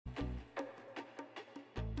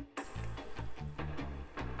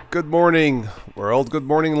Good morning, world. Good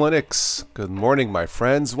morning, Linux. Good morning, my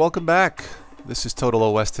friends. Welcome back. This is Total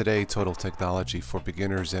OS Today, Total Technology for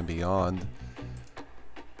beginners and beyond.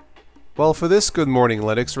 Well, for this Good Morning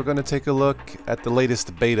Linux, we're going to take a look at the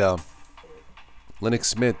latest beta,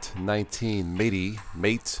 Linux Mint 19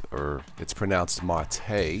 Mate, or it's pronounced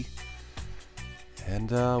Mate.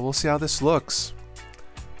 And we'll see how this looks.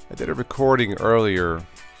 I did a recording earlier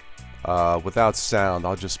without sound.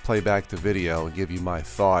 I'll just play back the video and give you my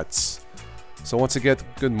thoughts. So once again,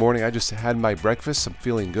 good morning. I just had my breakfast. I'm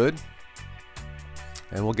feeling good.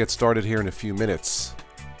 And we'll get started here in a few minutes.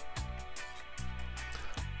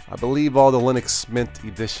 I believe all the Linux Mint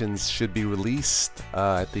editions should be released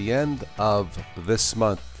at the end of this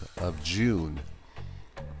month of June.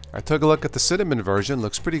 I took a look at the Cinnamon version.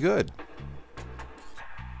 Looks pretty good.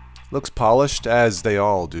 Looks polished, as they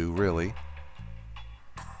all do, really.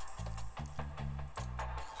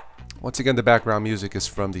 Once again, the background music is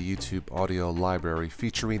from the YouTube audio library,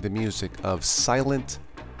 featuring the music of Silent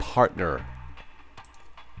Partner.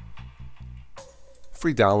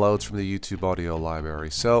 Free downloads from the YouTube audio library.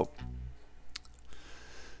 So,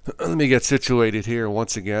 let me get situated here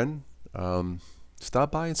once again.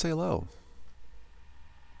 Stop by and say hello.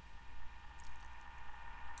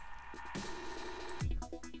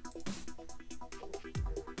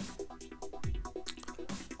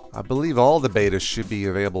 I believe all the betas should be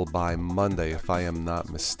available by Monday, if I am not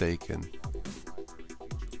mistaken.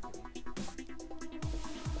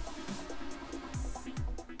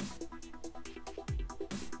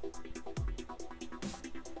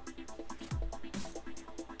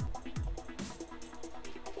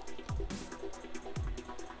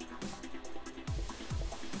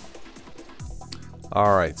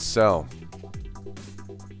 Alright, so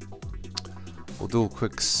we'll do a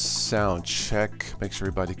quick sound check. Make sure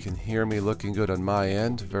everybody can hear me. Looking good on my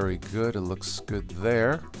end. Very good. It looks good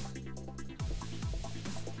there.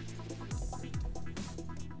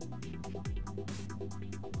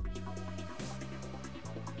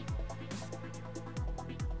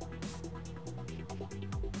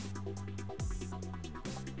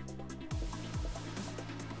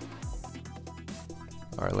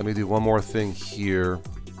 Alright, let me do one more thing here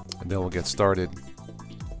and then we'll get started.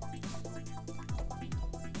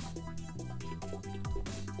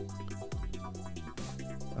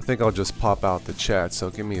 I think I'll just pop out the chat, so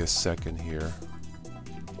give me a second here.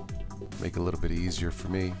 Make it a little bit easier for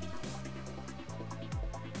me.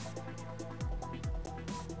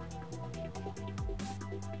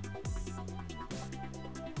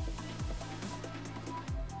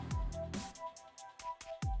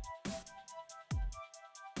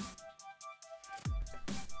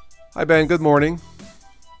 Hi Ben, good morning.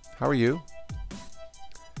 How are you?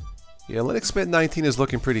 Yeah, Linux Mint 19 is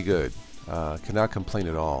looking pretty good. Cannot complain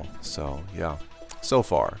at all. So yeah, so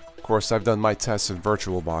far. Of course, I've done my tests in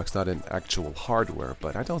VirtualBox, not in actual hardware,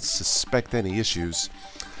 but I don't suspect any issues.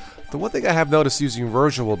 The one thing I have noticed using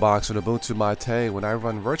VirtualBox on Ubuntu Mate, when I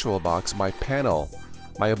run VirtualBox, my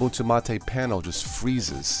Ubuntu Mate panel just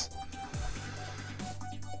freezes.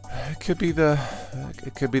 It could be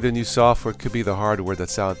the new software, it could be the hardware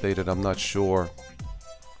that's outdated, I'm not sure.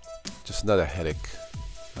 Just another headache.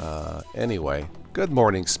 Anyway, good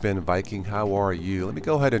morning, Spin Viking. How are you? Let me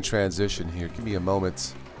go ahead and transition here. Give me a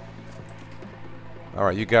moment.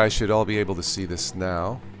 Alright, you guys should all be able to see this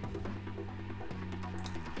now.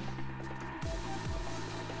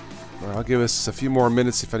 Well, I'll give us a few more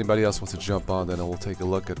minutes if anybody else wants to jump on, then we'll take a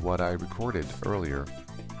look at what I recorded earlier.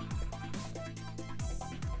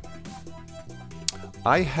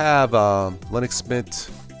 I have Linux Mint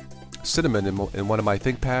Cinnamon in one of my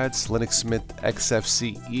ThinkPads, Linux Mint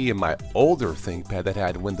XFCE in my older ThinkPad that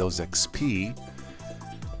had Windows XP,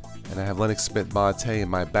 and I have Linux Mint Mate in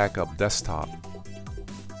my backup desktop.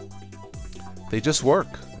 They just work.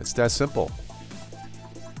 It's that simple.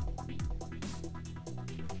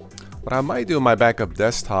 What I might do in my backup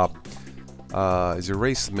desktop is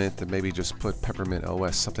erase Mint and maybe just put Peppermint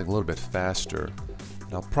OS, something a little bit faster.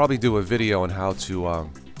 And I'll probably do a video on how to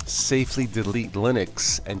safely delete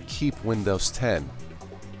Linux and keep Windows 10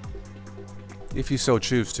 if you so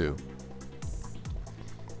choose to.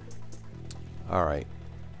 Alright,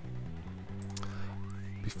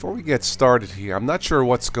 before we get started here, I'm not sure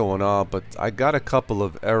what's going on, but I got a couple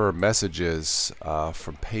of error messages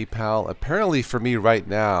from PayPal. Apparently for me right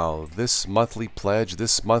now, this monthly pledge,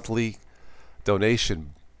 this monthly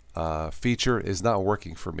donation feature is not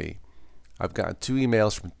working for me. I've gotten 2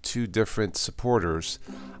 emails from 2 different supporters.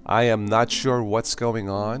 I am not sure what's going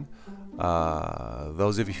on.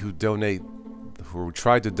 Those of you who donate, who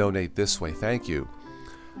tried to donate this way, thank you.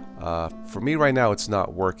 For me right now, it's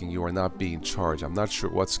not working. You are not being charged. I'm not sure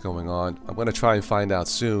what's going on. I'm going to try and find out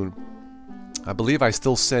soon. I believe I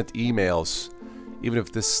still sent emails, even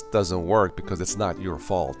if this doesn't work, because it's not your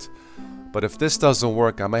fault. But if this doesn't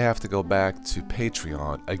work, I might have to go back to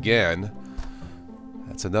Patreon again.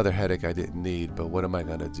 That's another headache I didn't need, but what am I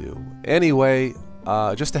going to do? Anyway,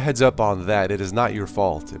 just a heads up on that. It is not your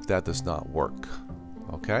fault if that does not work.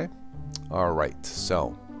 Okay? Alright,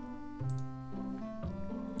 so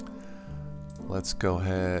let's go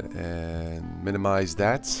ahead and minimize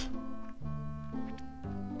that.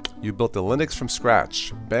 You built the Linux from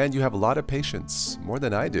scratch. Ben, you have a lot of patience, more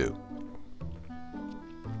than I do.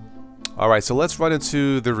 Alright, so let's run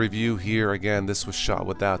into the review here. Again, this was shot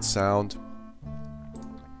without sound.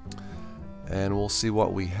 And we'll see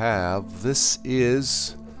what we have. This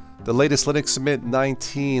is the latest Linux Mint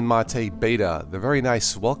 19 Mate Beta. The very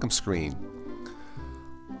nice welcome screen.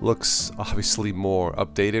 Looks obviously more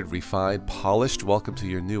updated, refined, polished. Welcome to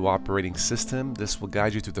your new operating system. This will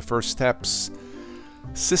guide you through the first steps.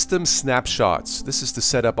 System snapshots. This is to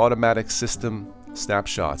set up automatic system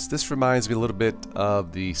snapshots. This reminds me a little bit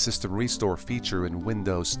of the system restore feature in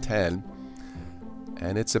Windows 10.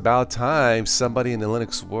 And it's about time somebody in the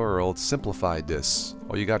Linux world simplified this.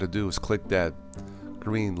 All you got to do is click that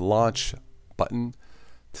green launch button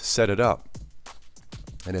to set it up.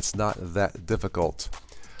 And it's not that difficult.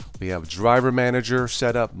 We have driver manager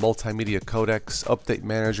set up, multimedia codecs, update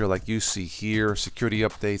manager like you see here, security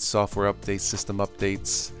updates, software updates, system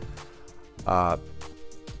updates.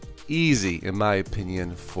 Easy, in my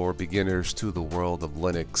opinion, for beginners to the world of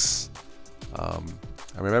Linux.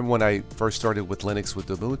 I remember when I first started with Linux with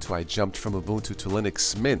Ubuntu, I jumped from Ubuntu to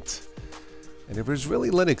Linux Mint. And it was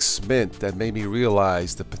really Linux Mint that made me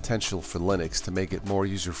realize the potential for Linux to make it more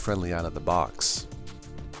user-friendly out of the box.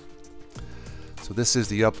 So this is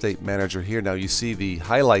the update manager here. Now you see the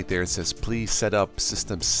highlight there. It says please set up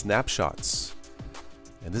system snapshots.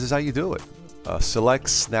 And this is how you do it. Select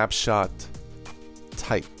snapshot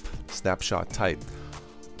type. Snapshot type.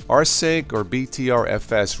 rsync or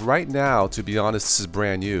BTRFS. Right now, to be honest, this is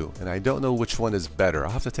brand new, and I don't know which one is better.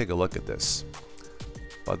 I'll have to take a look at this.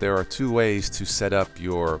 But there are two ways to set up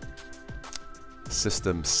your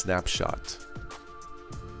system snapshot.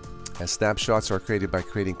 And snapshots are created by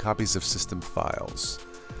creating copies of system files.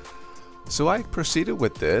 So I proceeded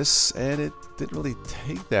with this, and it didn't really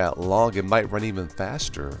take that long. It might run even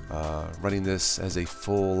faster, running this as a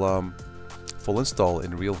full install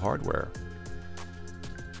in real hardware.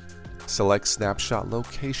 Select snapshot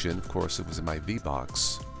location. Of course, it was in my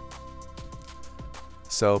VBox.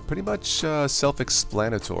 So pretty much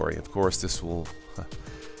self-explanatory. Of course, this will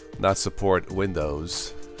not support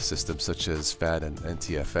Windows systems such as FAT and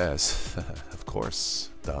NTFS. Of course,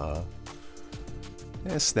 duh.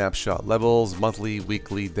 And snapshot levels: monthly,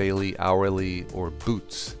 weekly, daily, hourly, or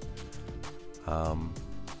boot. A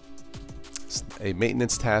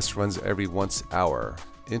maintenance task runs every once hour.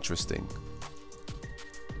 Interesting.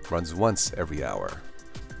 Runs once every hour.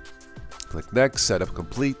 Click next, setup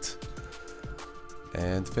complete,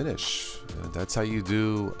 and finish. And that's how you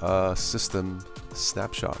do system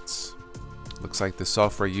snapshots. Looks like the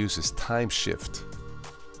software uses TimeShift.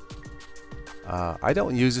 I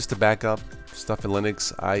don't use this to back up stuff in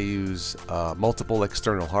Linux. I use multiple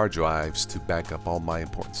external hard drives to back up all my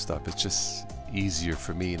important stuff. It's just easier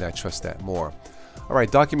for me, and I trust that more.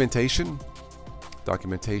 Alright, documentation.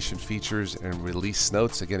 Documentation, features, and release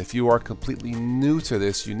notes. Again, if you are completely new to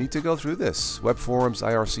this, you need to go through this. Web forums,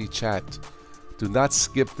 IRC chat. Do not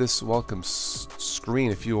skip this welcome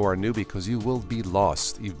screen if you are new, because you will be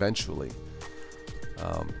lost eventually,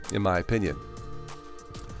 in my opinion.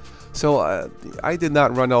 So I did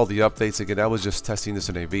not run all the updates. Again, I was just testing this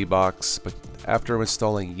in a VBox, but after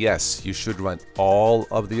installing, yes, you should run all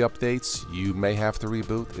of the updates. You may have to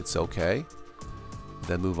reboot. It's okay.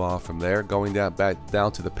 Then move on from there. Going back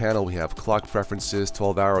down to the panel, we have clock preferences,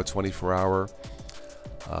 12-hour, 24-hour,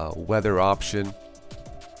 weather option.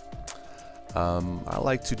 I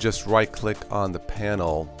like to just right-click on the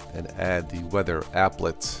panel and add the weather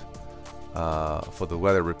applet for the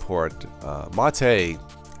weather report. Mate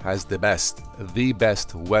has the best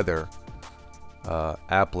weather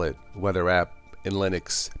applet, weather app in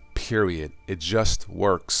Linux, period. It just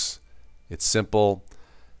works. It's simple.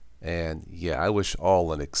 And yeah, I wish all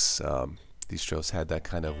Linux distros had that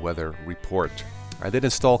kind of weather report. I did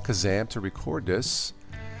install Kazam to record this.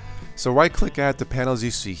 So right click at the panels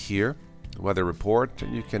you see here, weather report,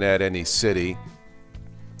 and you can add any city.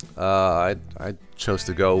 I chose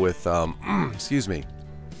to go with, excuse me.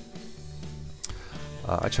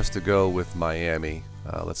 I chose to go with Miami.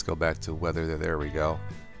 Let's go back to weather. There we go.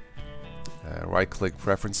 Right click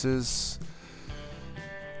Preferences.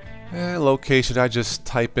 And location, I just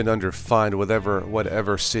type in under Find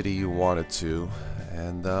whatever city you wanted to.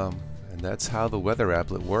 And that's how the weather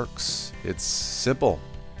applet works. It's simple.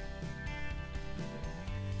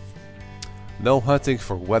 No hunting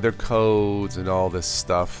for weather codes and all this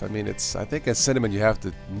stuff. I mean, I think in Cinnamon you have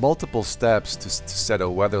multiple steps to set a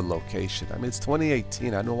weather location. I mean, it's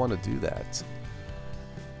 2018. I don't want to do that.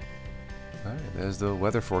 All right, there's the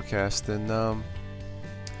weather forecast in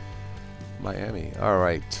Miami. All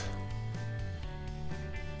right.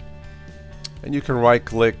 And you can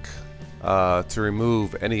right-click to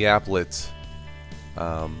remove any applet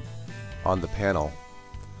on the panel.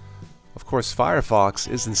 Of course,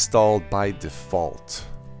 Firefox is installed by default.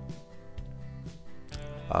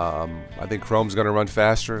 I think Chrome's going to run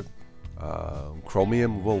faster.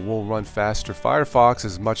 Chromium will run faster. Firefox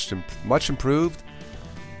is much improved,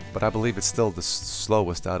 but I believe it's still the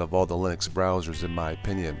slowest out of all the Linux browsers, in my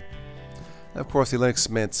opinion. And of course, the Linux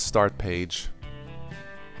Mint start page.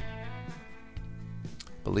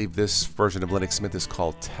 I believe this version of Linux Mint is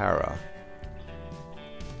called Tara.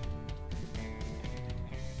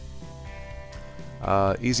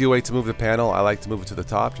 Easy way to move the panel. I like to move it to the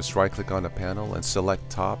top. Just right click on the panel and select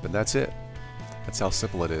top, and that's it. That's how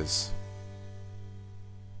simple it is.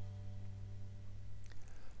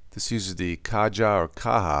 This uses the Kaja or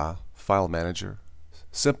Kaha file manager.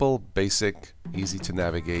 Simple, basic, easy to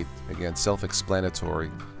navigate. Again,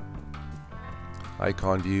 self-explanatory.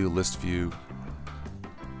 Icon view, list view.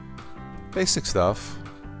 Basic stuff.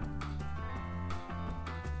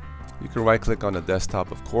 You can right click on the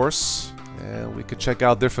desktop, of course. And we could check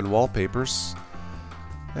out different wallpapers.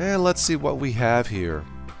 And let's see what we have here.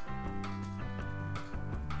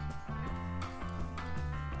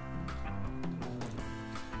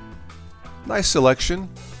 Nice selection.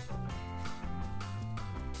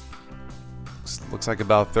 Looks like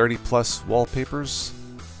about 30 plus wallpapers.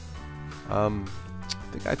 I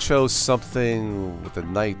think I chose something with the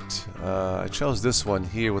night. I chose this one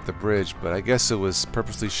here with the bridge, but I guess it was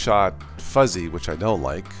purposely shot fuzzy, which I don't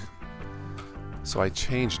like. So I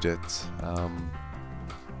changed it.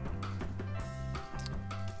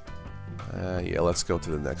 Yeah, let's go to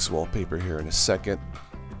the next wallpaper here in a second.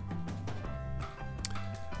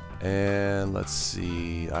 And let's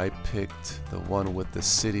see, I picked the one with the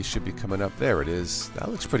city, should be coming up. There it is.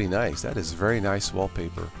 That looks pretty nice. That is very nice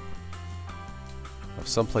wallpaper of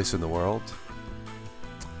someplace in the world.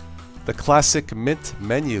 The classic Mint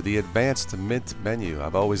menu, the advanced Mint menu.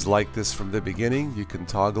 I've always liked this from the beginning. You can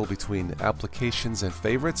toggle between applications and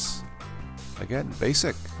favorites. Again,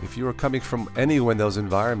 basic. If you are coming from any Windows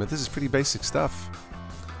environment, this is pretty basic stuff.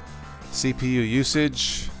 CPU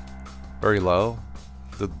usage, very low.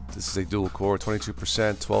 This is a dual core, 22%,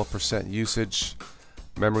 12% usage.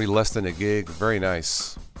 Memory less than a gig, very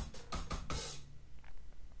nice.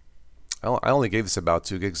 I only gave this about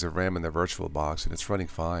 2 gigs of RAM in the VirtualBox, and it's running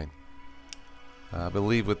fine. I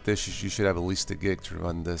believe with this you should have at least a gig to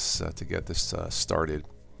run this, to get this started.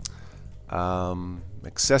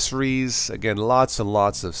 Accessories, again, lots and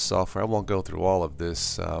lots of software. I won't go through all of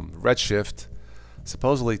this. Redshift,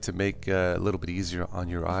 supposedly to make a little bit easier on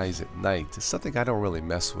your eyes at night. It's something I don't really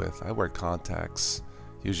mess with. I wear contacts,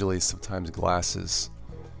 usually sometimes glasses.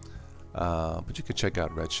 But you can check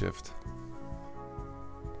out Redshift.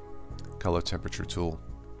 Color temperature tool.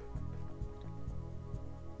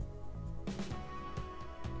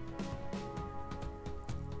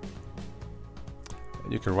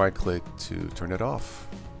 You can right click to turn it off.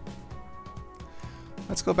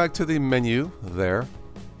 Let's go back to the menu there.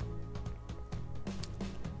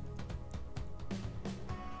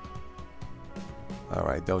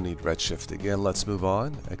 Alright, don't need Redshift again. Let's move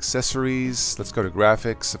on. Accessories. Let's go to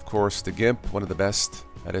graphics. Of course, the GIMP, one of the best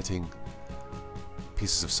editing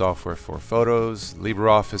pieces of software for photos.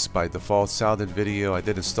 LibreOffice by default. Sound and video. I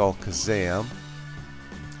did install Kazam.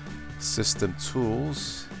 System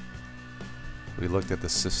tools. We looked at the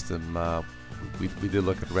system, we did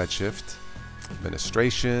look at Redshift.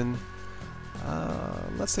 Administration.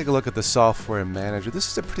 Let's take a look at the software manager. This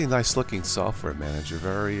is a pretty nice looking software manager.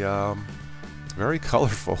 Very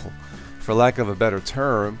colorful, for lack of a better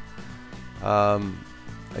term.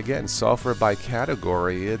 Again, software by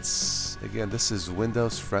category. Again, this is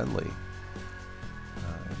Windows friendly.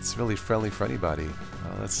 It's really friendly for anybody.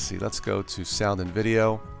 Let's see, let's go to sound and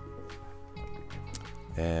video.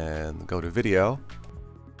 And go to video.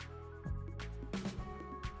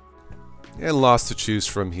 And lots to choose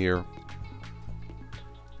from here.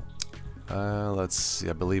 Let's see,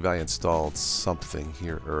 I believe I installed something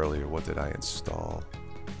here earlier. What did I install?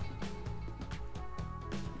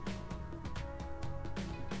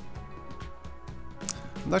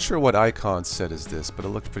 not sure what icon set is this, but it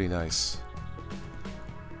looked pretty nice.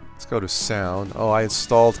 Let's go to sound. Oh, I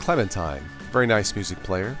installed Clementine. Very nice music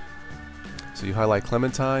player. So you highlight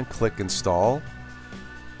Clementine, click install,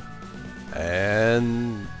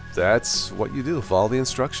 and that's what you do. Follow the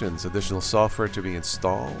instructions. Additional software to be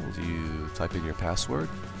installed. You type in your password,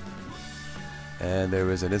 and there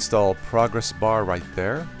is an install progress bar right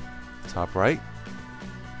there, top right.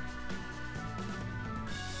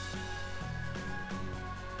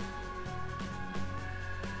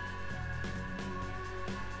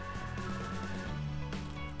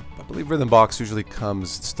 I believe Rhythmbox usually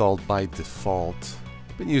comes installed by default.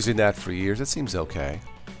 Been using that for years. It seems okay.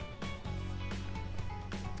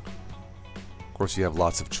 Of course, you have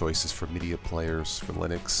lots of choices for media players for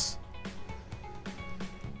Linux.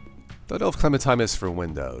 Don't know if Clementine is for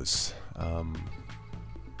Windows.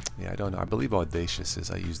 Yeah, I don't know. I believe Audacious is.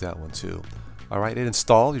 I use that one too. All right, it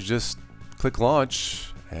installed. You just click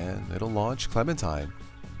launch, and it'll launch Clementine.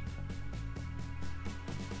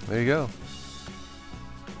 There you go.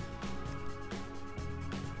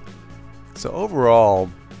 So overall,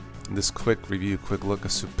 in this quick review, quick look, a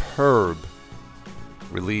superb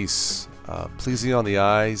release. Pleasing on the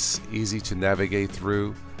eyes, easy to navigate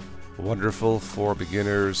through, wonderful for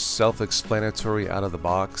beginners, self-explanatory out of the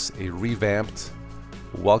box, a revamped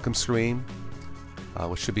welcome screen,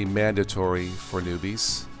 which should be mandatory for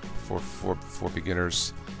newbies, for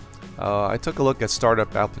beginners. I took a look at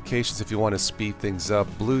startup applications if you want to speed things up.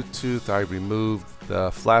 Bluetooth, I removed. The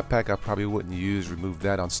Flatpak I probably wouldn't use, removed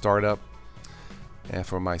that on startup. And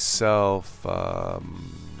for myself, yeah,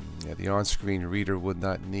 the on-screen reader would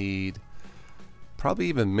not need. Probably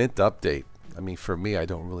even Mint Update. I mean, for me, I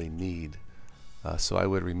don't really need. So I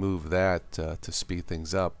would remove that to speed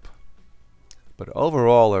things up. But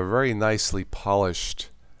overall, a very nicely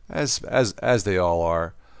polished, as they all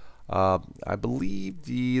are. I believe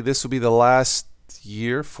this will be the last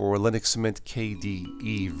year for Linux Mint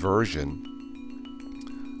KDE version.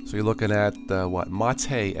 So you're looking at what,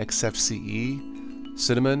 Mate XFCE,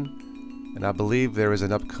 Cinnamon, and I believe there is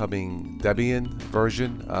an upcoming Debian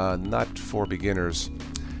version, not for beginners.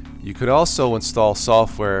 You could also install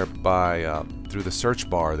software by through the search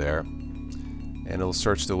bar there, and it'll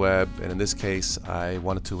search the web. And in this case, I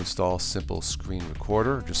wanted to install Simple Screen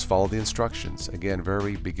Recorder. Just follow the instructions. Again,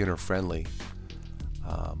 very beginner friendly.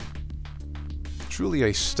 Truly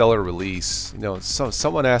a stellar release. You know,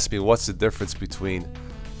 someone asked me what's the difference between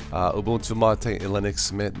Ubuntu Mate and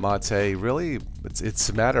Linux Mint Mate. Really, it's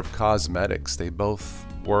a matter of cosmetics. They both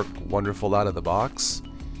work wonderful out of the box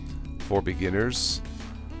for beginners.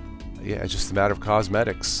 Yeah, it's just a matter of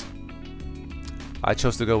cosmetics. I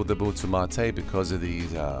chose to go with Ubuntu Mate because of the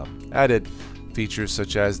added features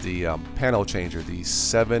such as the panel changer, the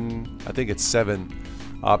I think it's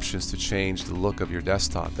 7 options to change the look of your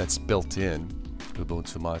desktop. That's built in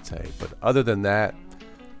Ubuntu Mate. But other than that,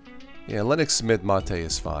 yeah, Linux Mint Mate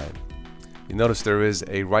is fine. You notice there is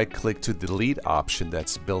a right-click to delete option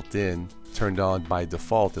that's built in, turned on by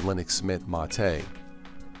default in Linux Mint Mate.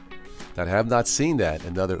 I have not seen that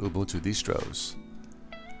in other Ubuntu distros.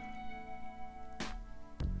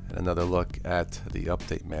 And another look at the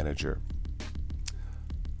update manager.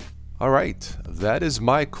 All right, that is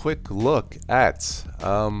my quick look at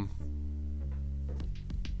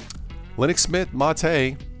Linux Mint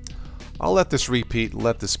Mate. I'll let this repeat,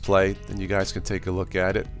 let this play, and you guys can take a look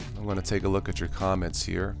at it. I'm going to take a look at your comments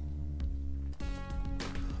here.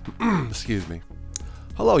 Excuse me.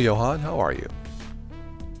 Hello, Johan. How are you?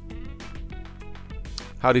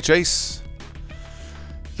 Howdy, Chase.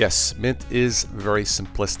 Yes, Mint is very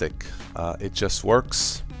simplistic. It just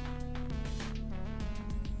works.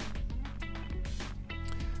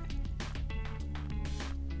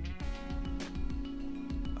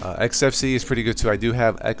 XFCE is pretty good too. I do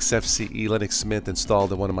have XFCE Linux Mint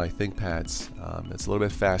installed in one of my ThinkPads. It's a little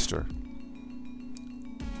bit faster.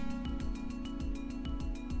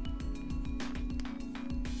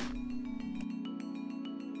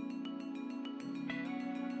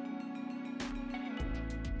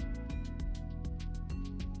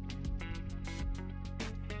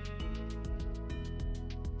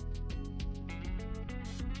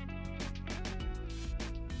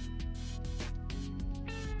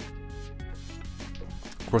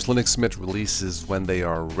 Of course, Linux Mint releases when they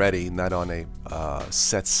are ready, not on a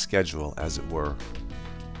set schedule, as it were.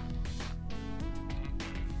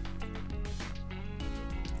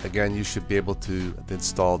 Again, you should be able to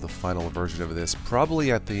install the final version of this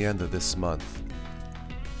probably at the end of this month.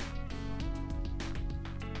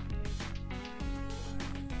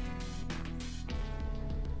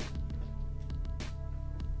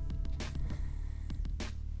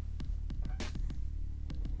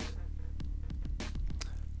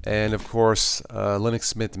 And of course,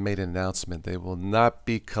 Linux Mint made an announcement. They will not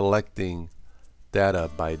be collecting data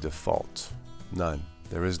by default. None.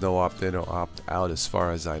 There is no opt-in or opt-out as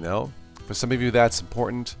far as I know. For some of you that's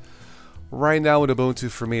important. Right now with Ubuntu,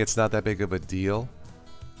 for me, it's not that big of a deal.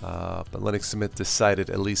 But Linux Mint decided,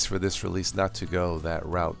 at least for this release, not to go that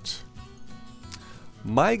route.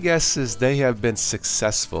 My guess is they have been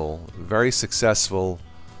successful, very successful.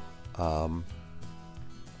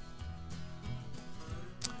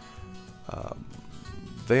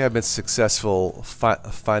 They have been successful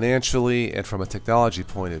financially and from a technology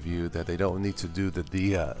point of view, that they don't need to do the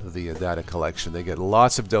data collection. They get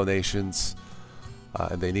lots of donations,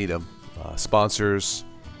 and they need them. Sponsors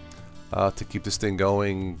to keep this thing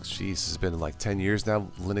going. Jeez, it's been like 10 years now,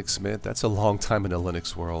 Linux Mint. That's a long time in the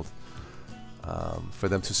Linux world for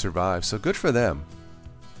them to survive. So good for them.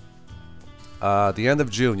 The end of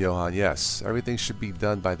June, Johan, yes. Everything should be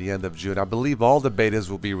done by the end of June. I believe all the betas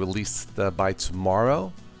will be released by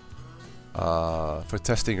tomorrow for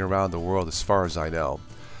testing around the world, as far as I know.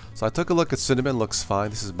 So I took a look at Cinnamon, looks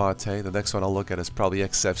fine. This is Mate. The next one I'll look at is probably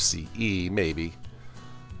XFCE, maybe.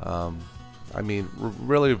 I mean,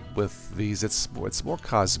 really with these, it's more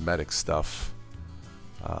cosmetic stuff,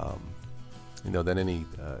 you know, than any,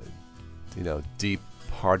 you know, deep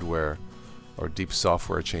hardware or deep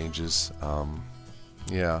software changes.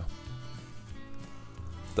 Yeah.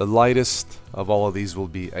 The lightest of all of these will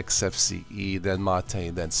be XFCE, then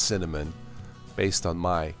Mate, then Cinnamon, based on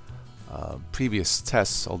my previous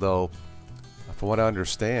tests, although from what I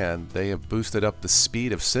understand, they have boosted up the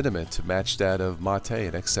speed of Cinnamon to match that of Mate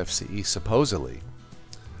and XFCE, supposedly.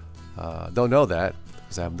 Don't know that,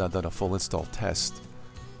 because I have not done a full install test.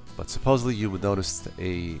 But supposedly you would notice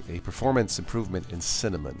a performance improvement in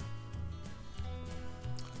Cinnamon.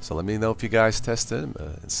 So let me know if you guys test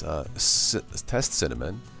test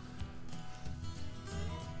Cinnamon.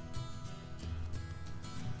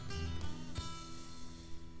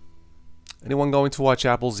 Anyone going to watch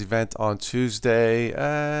Apple's event on Tuesday?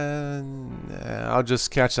 I'll just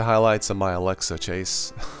catch the highlights on my Alexa,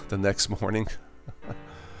 Chase, the next morning.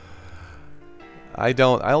 I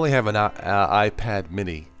only have an iPad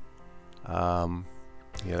mini.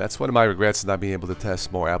 Yeah, that's one of my regrets, not being able to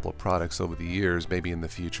test more Apple products over the years. Maybe in the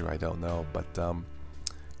future, I don't know. But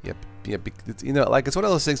yep, you know, like, it's one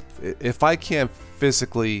of those things. If I can't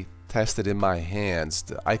physically test it in my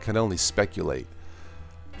hands, I can only speculate.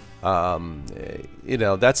 You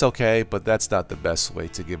know, that's okay, but that's not the best way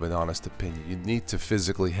to give an honest opinion. You need to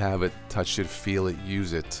physically have it, touch it, feel it,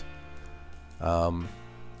 use it.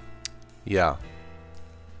 Yeah.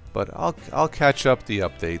 But I'll catch up the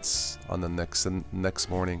updates on the next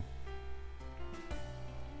morning.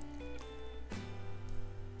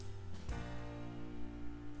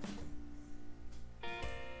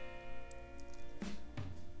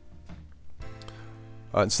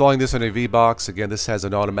 Installing this on a VBox. Again, this has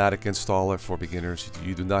an automatic installer for beginners.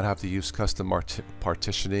 You do not have to use custom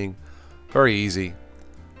partitioning. Very easy.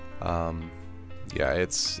 Yeah,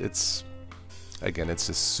 it's again, it's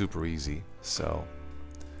just super easy. So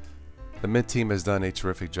the Mint team has done a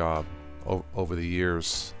terrific job over the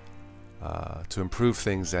years to improve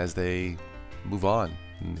things as they move on,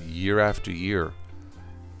 year after year.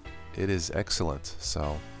 It is excellent.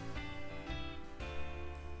 So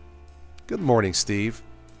good morning, Steve.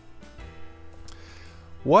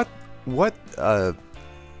 What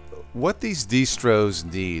these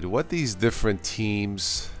distros need, what these different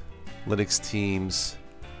teams, Linux teams,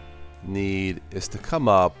 need is to come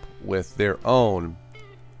up with their own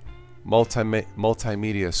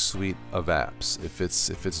multimedia suite of apps, if it's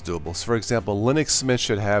doable. So for example, Linux Mint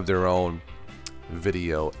should have their own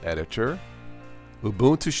video editor.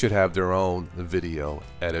 Ubuntu should have their own video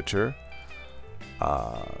editor.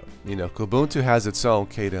 You know, Kubuntu has its own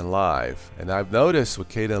Kdenlive, and I've noticed with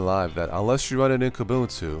Kdenlive that unless you run it in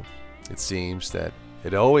Kubuntu, it seems that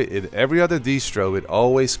every other distro, it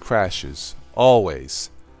always crashes,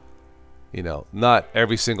 always. You know, not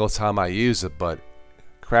every single time I use it, but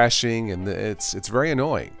crashing, and it's very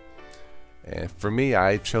annoying. And for me,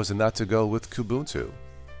 I've chosen not to go with Kubuntu.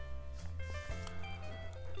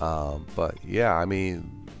 But yeah, I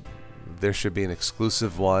mean, there should be an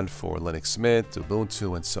exclusive one for Linux Mint,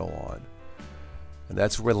 Ubuntu, and so on. And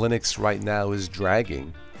that's where Linux right now is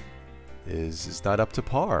dragging. Is not up to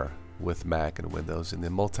par with Mac and Windows in the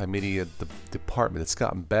multimedia department. It's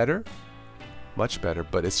gotten better, much better,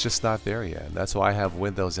 but it's just not there yet. And that's why I have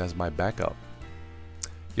Windows as my backup.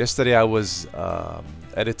 Yesterday I was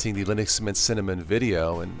editing the Linux Mint Cinnamon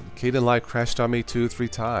video, and Kdenlive crashed on me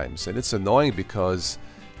 2-3 times. And it's annoying because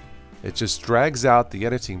it just drags out the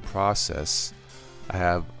editing process. I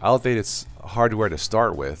have outdated hardware to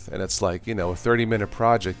start with, and it's like, you know, a 30-minute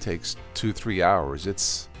project takes 2-3 hours.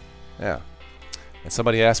 It's, yeah. And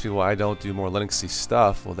somebody asked me why I don't do more Linuxy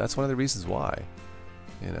stuff. Well, that's one of the reasons why,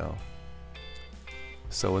 you know.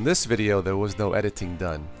 So in this video, there was no editing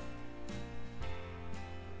done.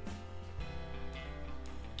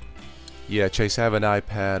 Yeah, Chase, I have an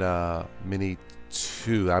iPad Mini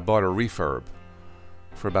 2. I bought a refurb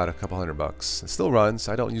for about a couple $100. It still runs.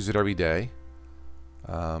 I don't use it every day.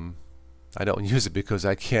 I don't use it because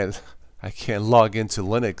I can't log into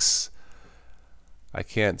Linux. I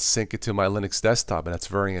can't sync it to my Linux desktop, and that's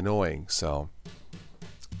very annoying. So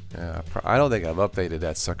yeah, I don't think I've updated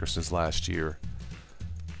that sucker since last year.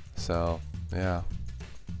 So yeah.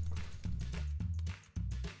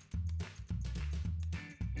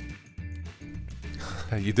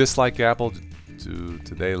 You dislike Apple? Do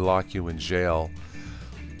they lock you in jail?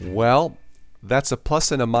 Well, that's a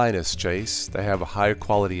plus and a minus, Chase. They have higher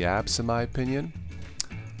quality apps, in my opinion,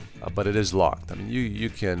 but it is locked. I mean, you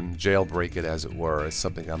can jailbreak it, as it were. It's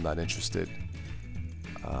something I'm not interested.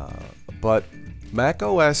 But Mac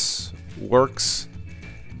OS works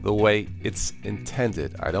the way it's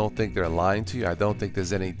intended. I don't think they're lying to you. I don't think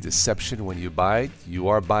there's any deception when you buy it. You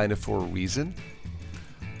are buying it for a reason.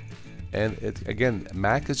 And again,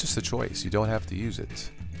 Mac is just a choice. You don't have to use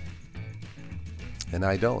it. And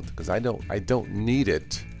I don't, because I don't need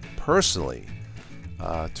it personally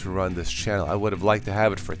to run this channel. I would have liked to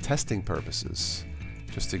have it for testing purposes,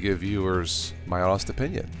 just to give viewers my honest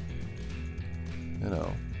opinion. You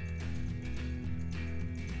know.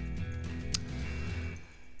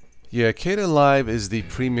 Yeah, Kdenlive is the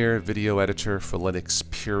premier video editor for Linux,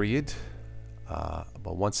 period.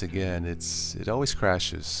 But once again, it always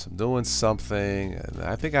crashes. I'm doing something, and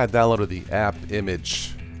I think I downloaded the app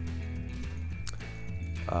image.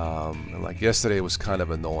 And like yesterday was kind of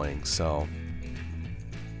annoying, so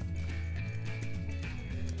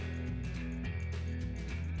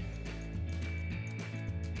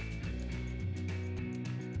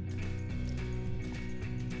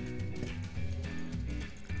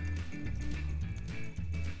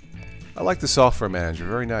I like the software manager.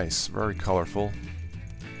 Very nice, very colorful.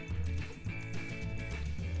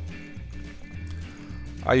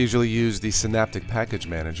 I usually use the Synaptic Package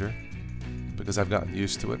Manager because I've gotten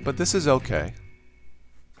used to it, but this is okay.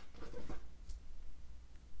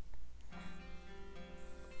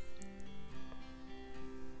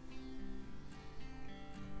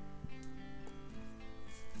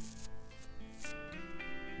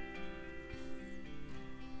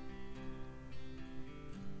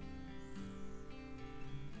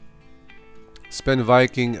 Spin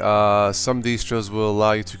Viking, some distros will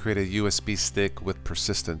allow you to create a USB stick with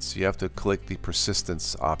persistence. You have to click the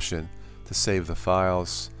persistence option to save the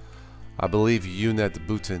files. I believe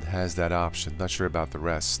UNetBootin has that option. Not sure about the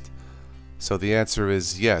rest. So the answer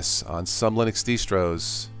is yes. On some Linux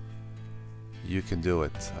distros, you can do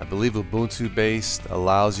it. I believe Ubuntu based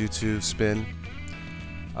allows you to spin.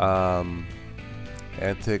 Antix,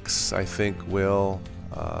 I think, will.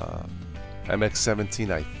 MX17,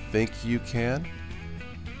 I think you can.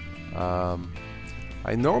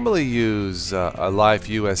 I normally use a live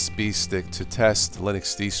USB stick to test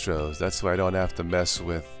Linux distros. That's why I don't have to mess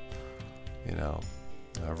with, you know,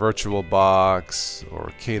 VirtualBox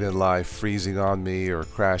or Kdenlive freezing on me or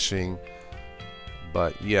crashing.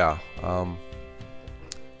 But yeah,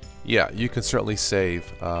 yeah, you can certainly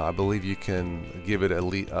save. I believe you can give it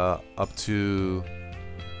up to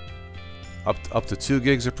 2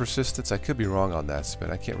 gigs of persistence. I could be wrong on that, Spin.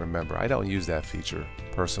 I can't remember. I don't use that feature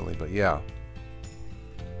personally, but yeah.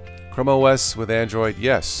 Chrome OS with Android,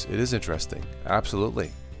 yes, it is interesting. Absolutely.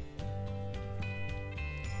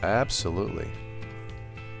 Absolutely.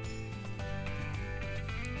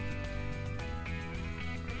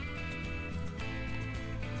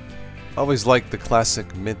 Always like the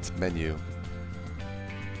classic Mint menu.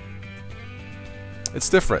 It's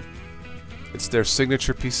different. It's their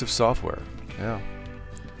signature piece of software. Yeah.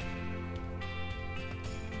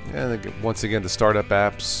 And once again, the startup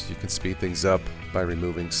apps, you can speed things up by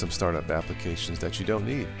removing some startup applications that you don't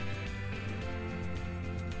need.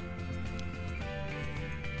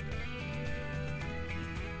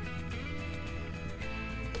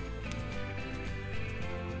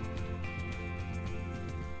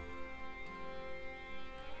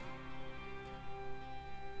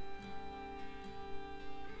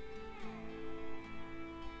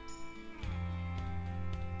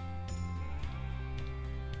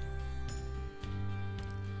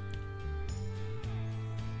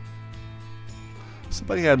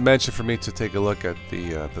 Somebody had mentioned for me to take a look at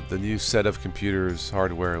the new set of computers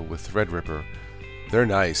hardware with Threadripper. They're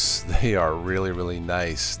nice. They are really, really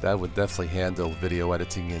nice. That would definitely handle video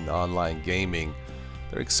editing and online gaming.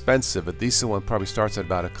 They're expensive. A decent one probably starts at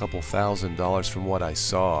about a couple $1,000 from what I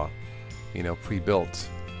saw, you know, pre-built.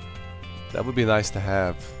 That would be nice to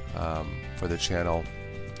have for the channel.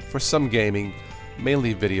 For some gaming,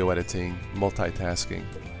 mainly video editing, multitasking.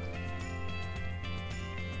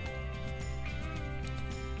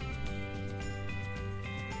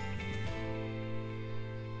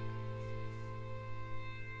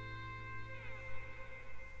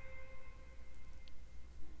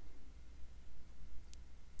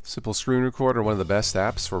 Simple Screen Recorder, one of the best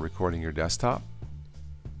apps for recording your desktop.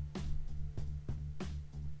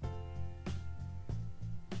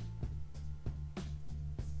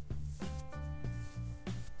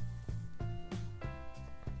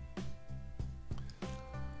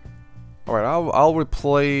 Alright, I'll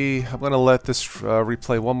replay. I'm going to let this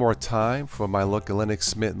replay one more time for my look at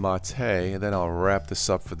Linux Mint Mate, and then I'll wrap this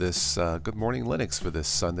up for this Good Morning Linux for this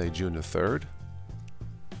Sunday, June the 3rd.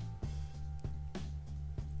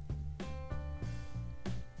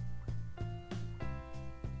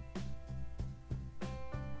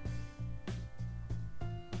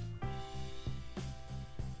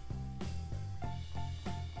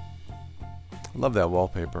 Love that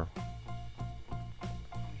wallpaper.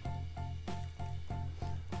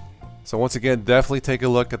 So once again, definitely take a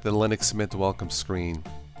look at the Linux Mint welcome screen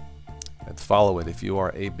and follow it if you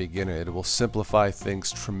are a beginner. It will simplify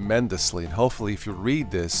things tremendously, and hopefully if you read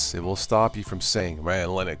this, it will stop you from saying, man,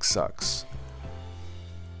 Linux sucks.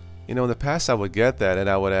 You know, in the past I would get that and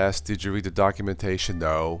I would ask, did you read the documentation?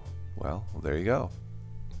 No. Well, there you go.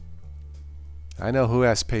 I know who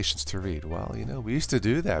has patience to read. Well, you know, we used to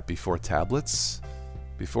do that before tablets,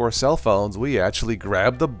 before cell phones. We actually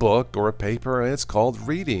grabbed a book or a paper and it's called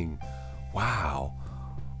reading. Wow,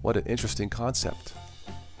 what an interesting concept.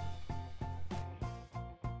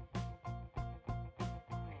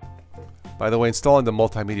 By the way, installing the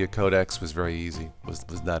multimedia codecs was very easy,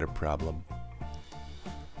 was not a problem.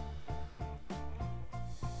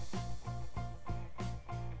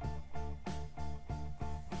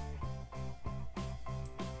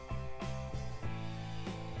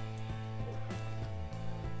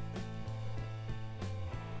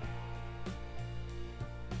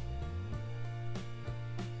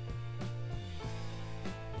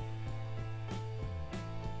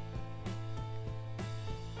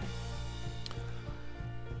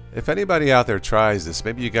 If anybody out there tries this,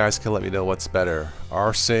 maybe you guys can let me know what's better,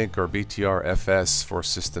 rsync or BTRFS for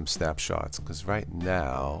system snapshots, because right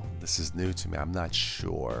now, this is new to me, I'm not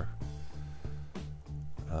sure.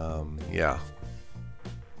 Yeah.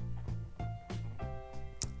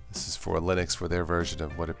 This is for Linux, for their version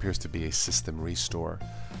of what appears to be a system restore.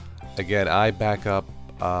 Again, I back up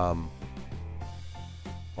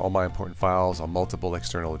all my important files on multiple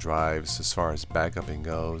external drives. As far as backupping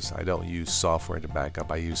goes, I don't use software to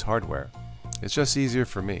backup, I use hardware. It's just easier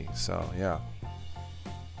for me, so yeah.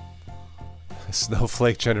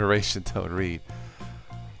 Snowflake generation, don't read.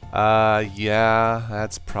 Yeah,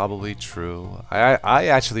 that's probably true. I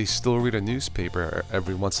actually still read a newspaper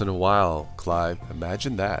every once in a while, Clive.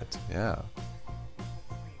 Imagine that, yeah.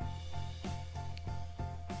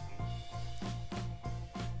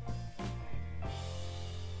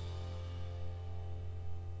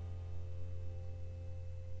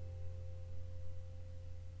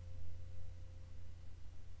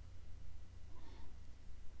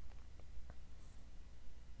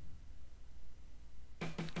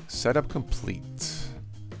 Setup complete.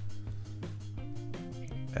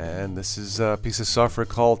 And this is a piece of software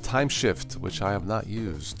called TimeShift, which I have not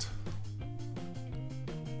used.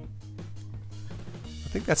 I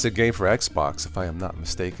think that's a game for Xbox, if I am not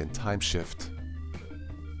mistaken. TimeShift.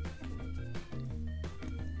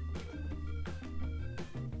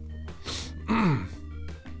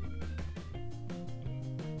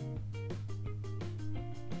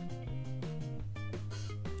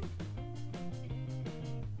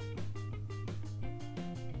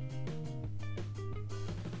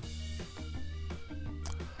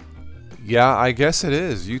 Yeah, I guess it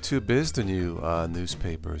is. YouTube is the new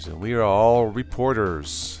newspapers, and we are all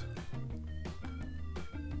reporters.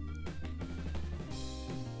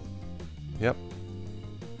 Yep.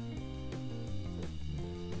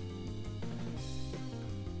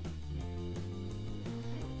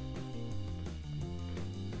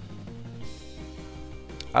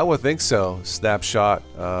 I would think so. Snapshot,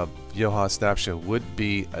 Johan Snapshot would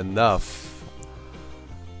be enough.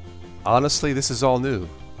 Honestly, this is all new.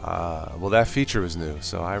 Well, that feature is new,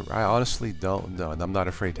 so I honestly don't know, and I'm not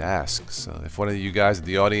afraid to ask. So if one of you guys in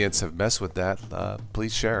the audience have messed with that,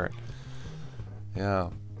 please share it. Yeah.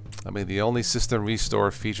 I mean, the only system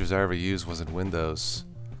restore features I ever used was in Windows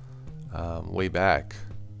way back,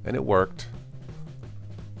 and it worked.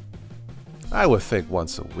 I would think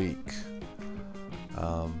once a week.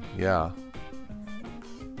 Yeah.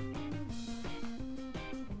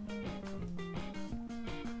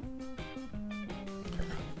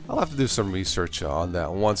 I'll have to do some research on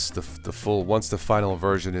that once the final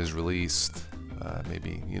version is released.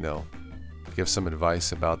 Maybe, you know, give some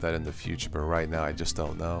advice about that in the future, but right now I just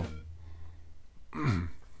don't know.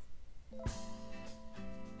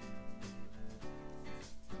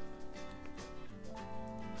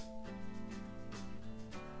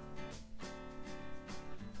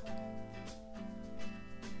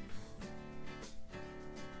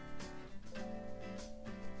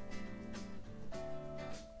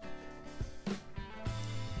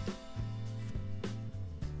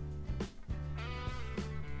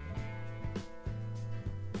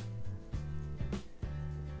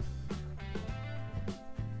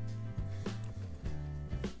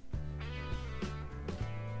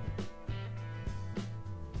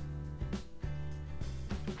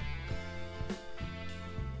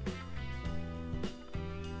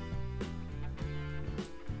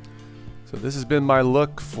 So this has been my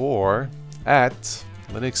look at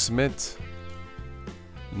Linux Mint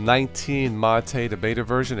 19 Mate, the beta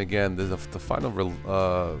version. Again, the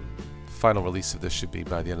final release of this should be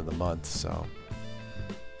by the end of the month. So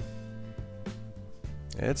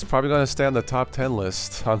it's probably going to stay on the top 10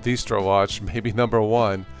 list on DistroWatch, maybe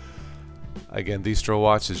 #1. Again,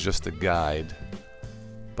 DistroWatch is just a guide,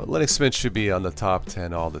 but Linux Mint should be on the top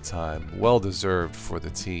 10 all the time. Well deserved for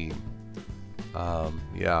the team.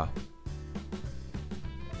 Yeah.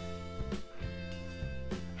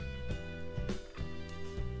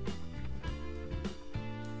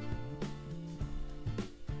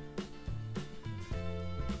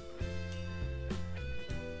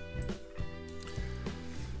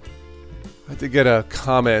 I did get a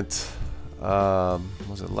comment,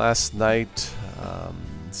 was it last night?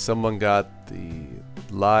 Someone got the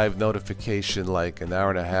live notification like an hour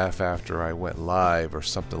and a half after I went live or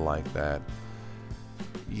something like that.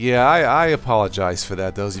 Yeah, I apologize for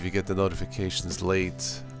that, those of you get the notifications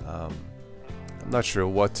late. I'm not sure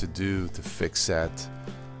what to do to fix that.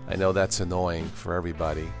 I know that's annoying for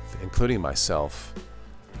everybody, including myself.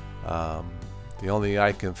 The only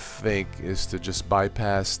I can think is to just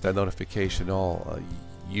bypass that notification,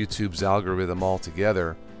 YouTube's algorithm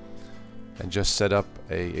altogether, and just set up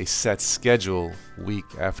a set schedule week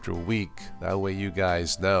after week. That way you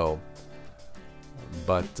guys know.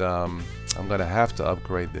 But I'm gonna have to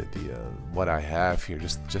upgrade what I have here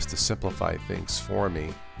just to simplify things for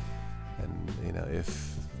me. And you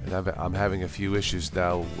know, I'm having a few issues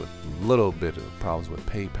now with a little bit of problems with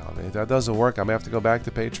PayPal. If that doesn't work, I'm gonna have to go back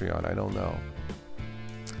to Patreon. I don't know.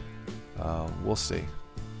 We'll see.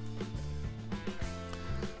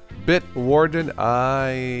 Bitwarden,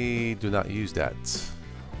 I do not use that.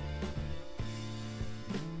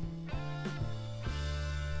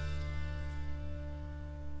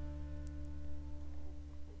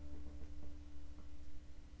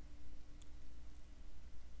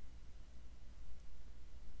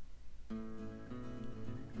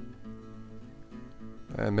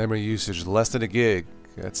 And memory usage is less than a gig.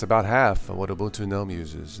 It's about half of what Ubuntu GNOME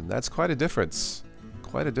uses, and that's quite a difference.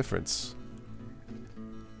 Quite a difference.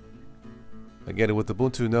 Again, with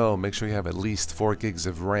Ubuntu GNOME, make sure you have at least 4 gigs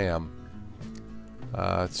of RAM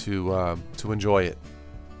to enjoy it.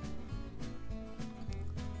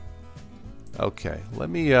 Okay, let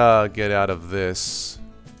me get out of this.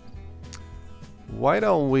 Why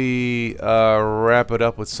don't we wrap it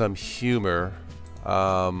up with some humor?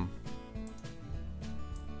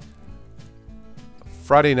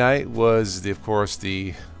 Friday night was, of course,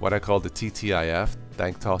 what I call the TTIF,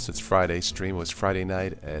 Thank Toss It's Friday stream. It was Friday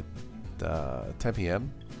night at 10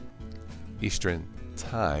 p.m. Eastern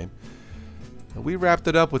Time. And we wrapped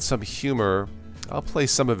it up with some humor. I'll play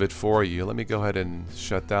some of it for you. Let me go ahead and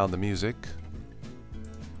shut down the music.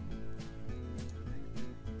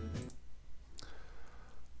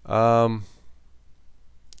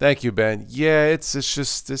 Thank you, Ben. Yeah, it's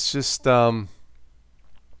just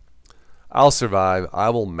I'll survive. I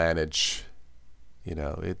will manage. You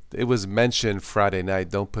know, it was mentioned Friday night,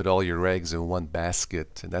 don't put all your eggs in one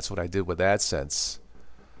basket, and that's what I did with AdSense.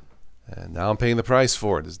 And now I'm paying the price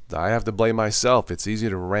for it. I have to blame myself. It's easy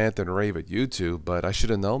to rant and rave at YouTube, but I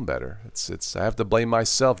should have known better. I have to blame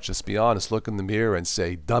myself. Just be honest, look in the mirror and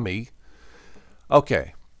say, dummy.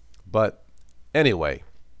 Okay, but anyway,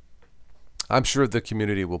 I'm sure the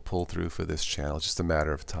community will pull through for this channel. It's just a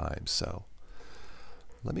matter of time. So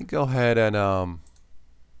let me go ahead and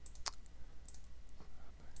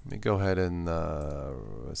Let me go ahead and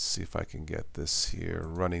let's see if I can get this here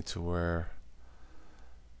running to where,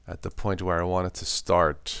 at the point where I want it to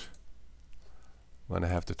start. I'm going to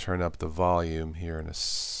have to turn up the volume here in a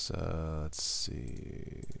let's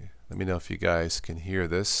see. Let me know if you guys can hear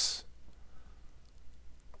this.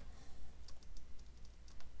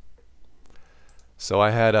 So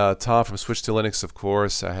I had Tom from Switch to Linux, of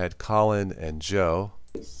course. I had Colin and Joe.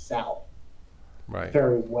 South. Right.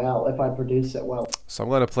 Very well, if I produce it well. So I'm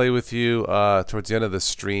going to play with you towards the end of the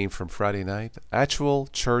stream from Friday night. Actual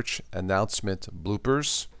church announcement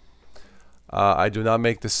bloopers. I do not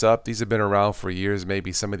make this up. These have been around for years,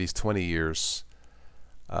 maybe some of these 20 years.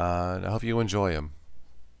 And I hope you enjoy them.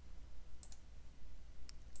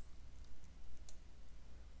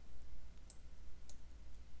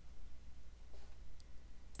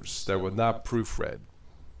 That were not proofread,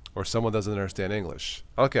 or someone doesn't understand English.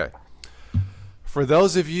 Okay. For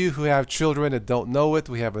those of you who have children and don't know it,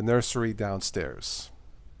 we have a nursery downstairs.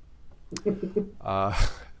 The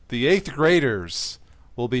 8th graders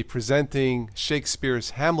will be presenting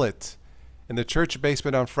Shakespeare's Hamlet in the church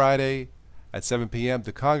basement on Friday at 7 p.m.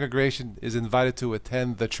 The congregation is invited to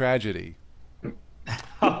attend the tragedy.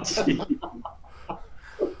 Oh, gee.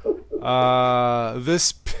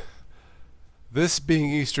 This being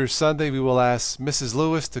Easter Sunday, we will ask Mrs.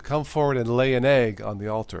 Lewis to come forward and lay an egg on the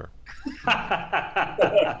altar.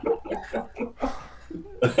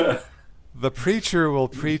 The preacher will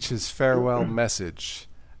preach his farewell message,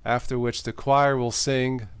 after which the choir will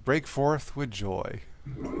sing "Break Forth with Joy."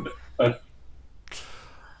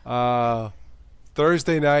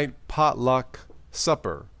 Thursday night potluck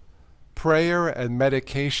supper. Prayer and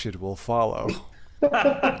medication will follow.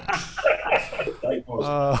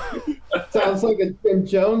 Sounds like a Jim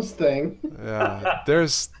Jones thing. Yeah,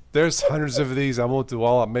 there's hundreds of these. I won't do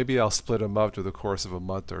all. Maybe I'll split them up through the course of a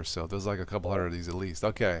month or so. There's like a couple hundred of these at least.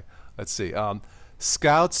 Okay, let's see.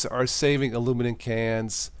 Scouts are saving aluminum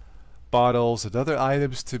cans, bottles, and other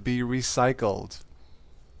items to be recycled.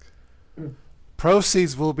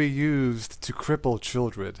 Proceeds will be used to cripple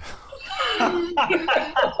children.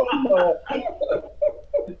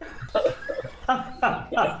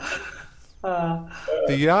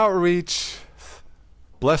 The outreach,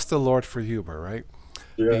 bless the Lord for humor, right?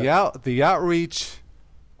 Yeah. The outreach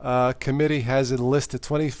committee has enlisted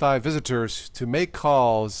 25 visitors to make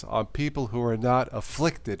calls on people who are not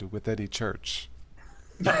afflicted with any church.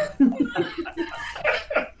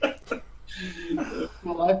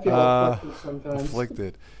 Well, I feel afflicted sometimes.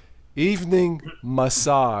 Afflicted. Evening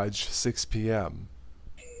massage, 6 p.m.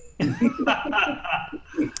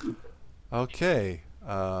 Okay.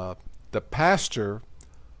 The pastor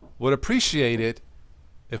would appreciate it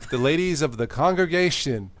if the ladies of the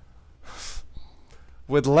congregation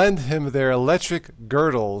would lend him their electric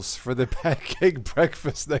girdles for the pancake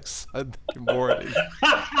breakfast next Sunday morning.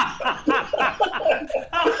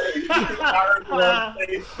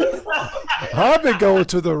 I've been going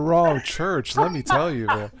to the wrong church, let me tell you,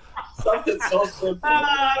 man. Something so simple.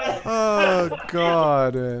 Oh,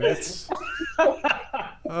 God. It's...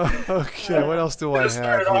 okay, what else do I have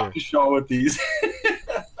Started here? off the show with these.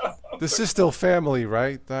 This is still family,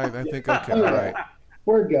 right? I think, okay, all right.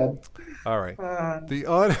 We're good. All right. The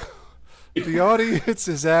audience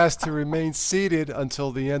is asked to remain seated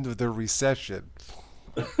until the end of the recession.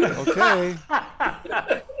 Okay.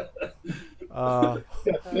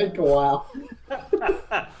 Take a while.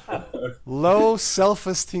 Low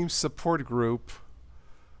self-esteem support group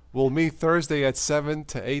will meet Thursday at 7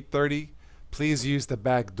 to 8:30. Please use the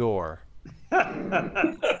back door.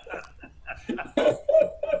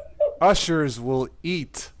 Ushers will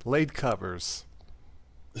eat latecomers.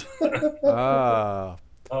 Oh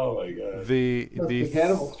my God. The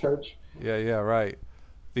Cannibal Church. Yeah, right.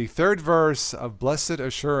 The third verse of Blessed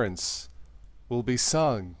Assurance will be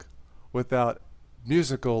sung without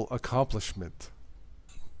musical accomplishment.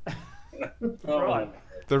 Oh,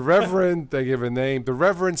 The Reverend, they give a name, the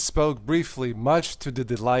Reverend spoke briefly, much to the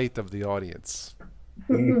delight of the audience.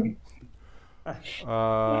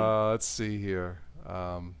 Let's see here.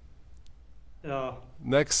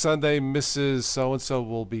 Next Sunday, Mrs. So-and-so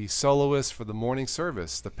will be soloist for the morning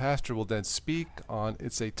service. The pastor will then speak on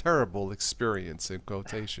 "It's a terrible experience," in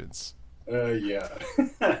quotations. yeah.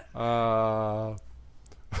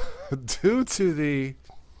 Due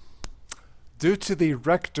to the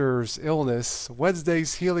rector's illness,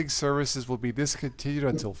 Wednesday's healing services will be discontinued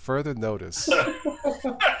until further notice.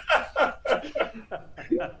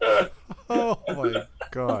 Oh my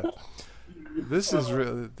God. This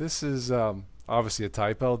is obviously a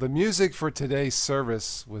typo. The music for today's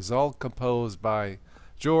service was all composed by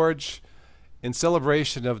George, in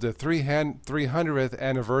celebration of the 300th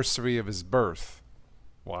anniversary of his birth.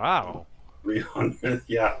 Wow. 300,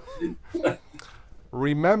 yeah.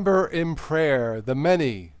 Remember in prayer the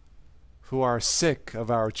many who are sick of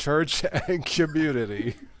our church and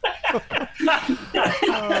community.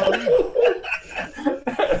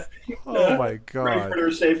 Oh my God. Pray for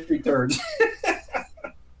their safe returns.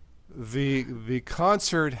 The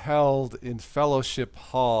concert held in Fellowship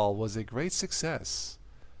Hall was a great success.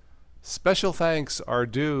 Special thanks are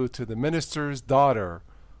due to the minister's daughter,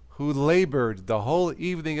 who labored the whole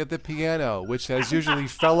evening at the piano, which has usually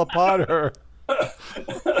fell upon her.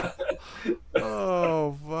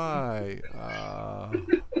 Oh my.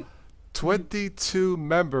 22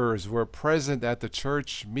 members were present at the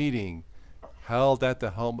church meeting held at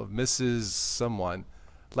the home of Mrs. Someone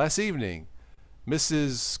last evening.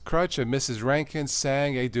 Mrs. Crutch and Mrs. Rankin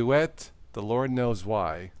sang a duet, The Lord Knows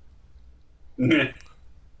Why.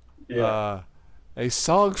 Yeah. A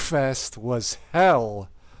song fest was held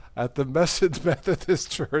at the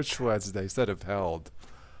Methodist Church Wednesday instead of held.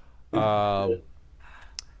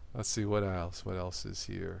 Let's see what else. What else is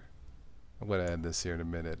here? I'm gonna end this here in a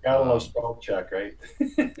minute. Got a little spell check, right?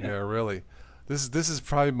 Yeah, really. This is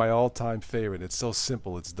probably my all-time favorite. It's so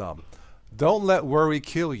simple, it's dumb. Don't let worry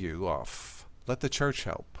kill you off. Let the church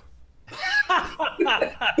help.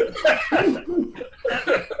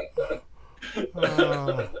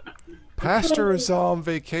 Pastor is on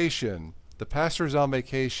vacation. The pastor is on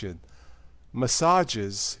vacation.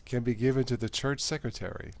 Massages can be given to the church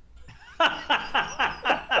secretary.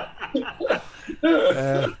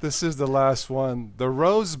 And this is the last one. The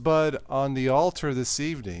rosebud on the altar this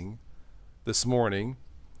morning,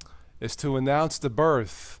 is to announce the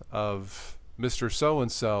birth of Mr.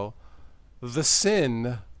 So-and-so, the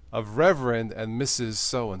sin of Reverend and Mrs.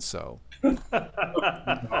 So-and-so.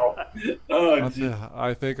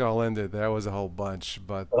 I think I'll end it. That was a whole bunch.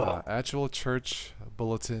 But actual church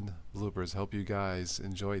bulletin bloopers. Hope you guys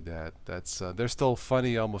enjoyed that. That's they're still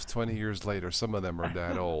funny almost 20 years later. Some of them are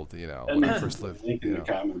that old, you know, when I first lived. Link in the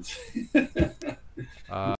comments.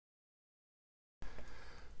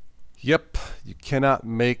 Yep, you cannot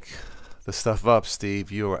make the stuff up,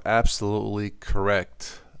 Steve. You are absolutely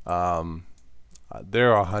correct.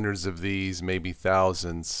 There are hundreds of these, maybe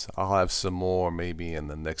thousands. I'll have some more maybe in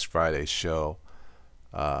the next Friday show.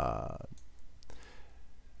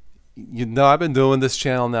 You know, I've been doing this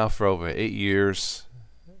channel now for over 8 years,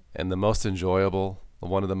 and one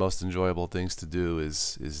of the most enjoyable things to do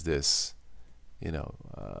is this, you know,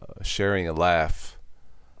 sharing a laugh,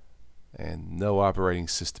 and no operating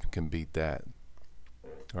system can beat that.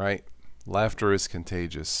 Right? Laughter is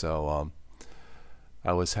contagious, so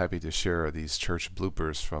I was happy to share these church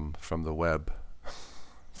bloopers from the web.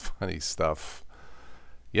 Funny stuff.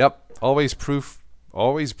 Yep, always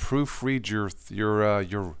proofread your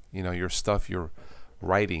stuff, your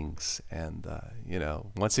writings, and you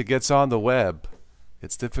know, once it gets on the web,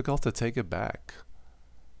 it's difficult to take it back.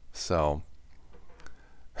 So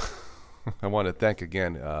I want to thank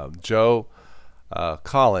again Joe,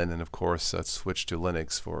 Colin, and of course Switch to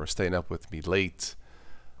Linux for staying up with me late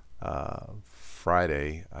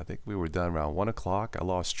Friday. I think we were done around 1 o'clock. I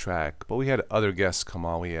lost track, but we had other guests come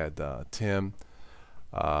on. We had Tim,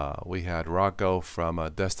 we had Rocco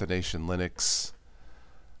from Destination Linux.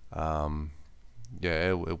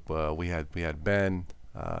 We had Ben.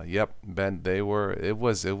 Yep, Ben. It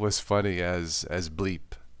was funny as bleep.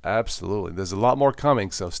 Absolutely. There's a lot more coming,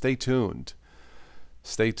 so stay tuned.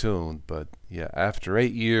 Stay tuned. But yeah, after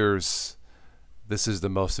 8 years, this is the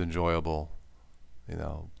most enjoyable, you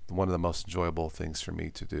know, one of the most enjoyable things for me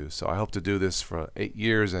to do. So I hope to do this for 8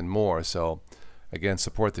 years and more. So again,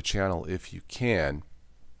 support the channel if you can,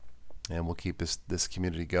 and we'll keep this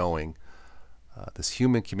community going, this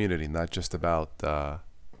human community, not just about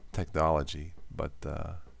technology, but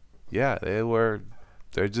yeah,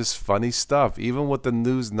 they're just funny stuff. Even with the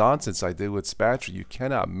news nonsense I did with Spatcher, you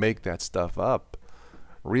cannot make that stuff up.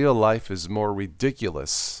 Real life is more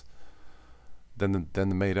ridiculous than the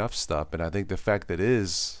made up stuff, and I think the fact that it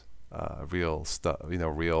is real stuff, you know,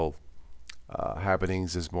 real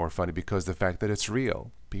happenings is more funny because the fact that it's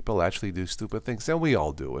real. People actually do stupid things, and we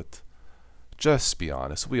all do it. Just be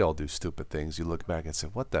honest, we all do stupid things. You look back and say,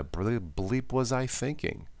 what the bleep was I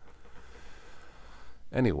thinking?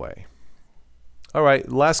 Anyway. All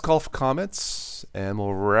right, last call for comments, and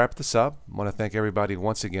we'll wrap this up. I want to thank everybody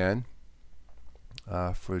once again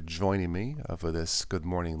for joining me for this Good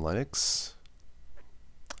Morning Linux.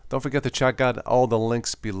 Don't forget to check out all the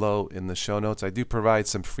links below in the show notes. I do provide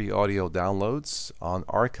some free audio downloads on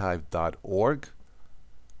archive.org.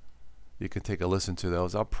 You can take a listen to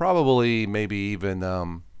those. I'll probably maybe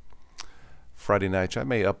even Friday night. I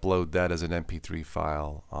may upload that as an MP3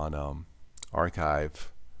 file on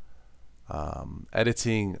Archive.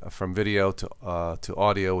 Editing from video to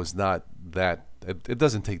audio is not that. It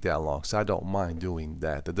doesn't take that long, so I don't mind doing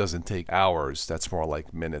that. It doesn't take hours. That's more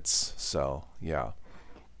like minutes. So yeah.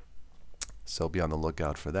 So be on the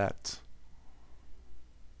lookout for that.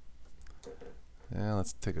 Now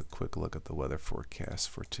let's take a quick look at the weather forecast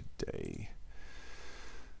for today.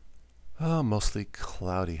 Mostly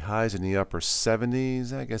cloudy, highs in the upper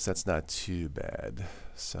 70s. I guess that's not too bad.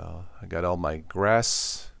 So I got all my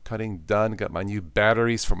grass cutting done. Got my new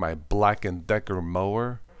batteries for my Black & Decker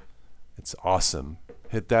mower. It's awesome.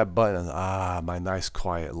 Hit that button. My nice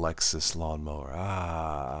quiet Lexus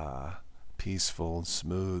lawnmower. Peaceful and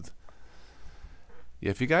smooth.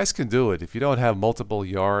 Yeah, if you guys can do it, if you don't have multiple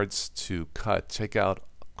yards to cut, check out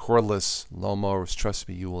cordless lawnmowers. Trust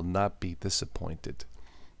me, you will not be disappointed.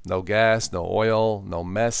 No gas, no oil, no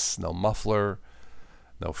mess, no muffler,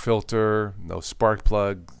 no filter, no spark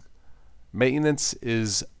plug. Maintenance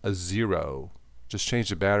is a zero. Just change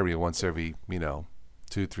the battery once every,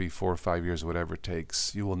 2, 3, 4, 5 years, whatever it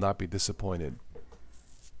takes. You will not be disappointed.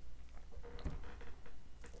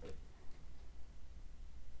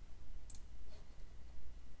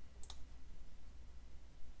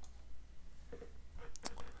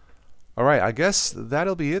 All right, I guess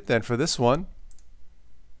that'll be it then for this one.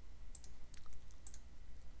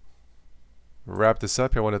 Wrap this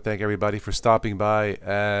up here. I want to thank everybody for stopping by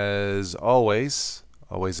as always.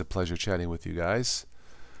 Always a pleasure chatting with you guys.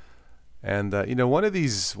 And one of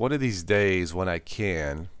these days when I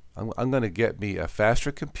can, I'm going to get me a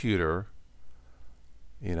faster computer.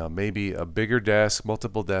 Maybe a bigger desk,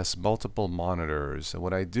 multiple desks, multiple monitors. And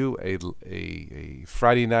when I do a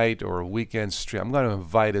Friday night or a weekend stream, I'm going to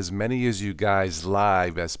invite as many as you guys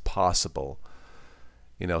live as possible.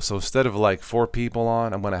 So instead of like 4 people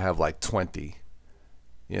on, I'm going to have like 20,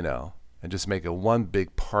 and just make it one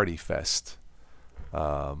big party fest.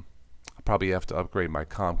 I'll probably have to upgrade my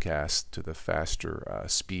Comcast to the faster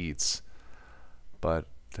speeds, but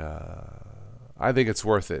I think it's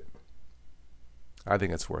worth it. I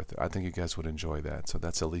think it's worth it. I think you guys would enjoy that. So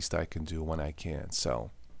that's the least I can do when I can.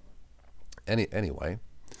 So anyway.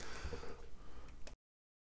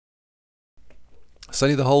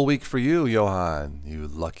 Sunny the whole week for you, Johan. You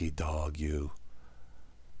lucky dog, you.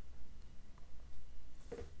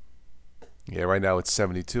 Yeah, right now it's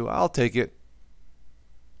 72. I'll take it.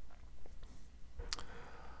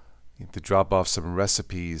 Need to drop off some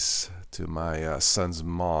recipes to my son's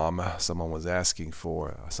mom. Someone was asking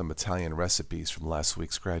for some Italian recipes from last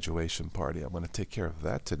week's graduation party. I'm going to take care of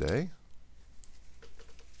that today.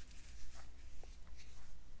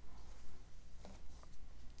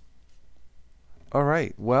 All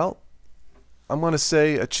right, well, I'm going to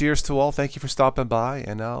say a cheers to all. Thank you for stopping by,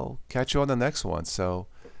 and I'll catch you on the next one. So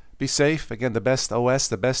be safe. Again, the best OS,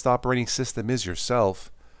 the best operating system is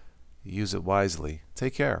yourself. Use it wisely.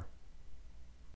 Take care.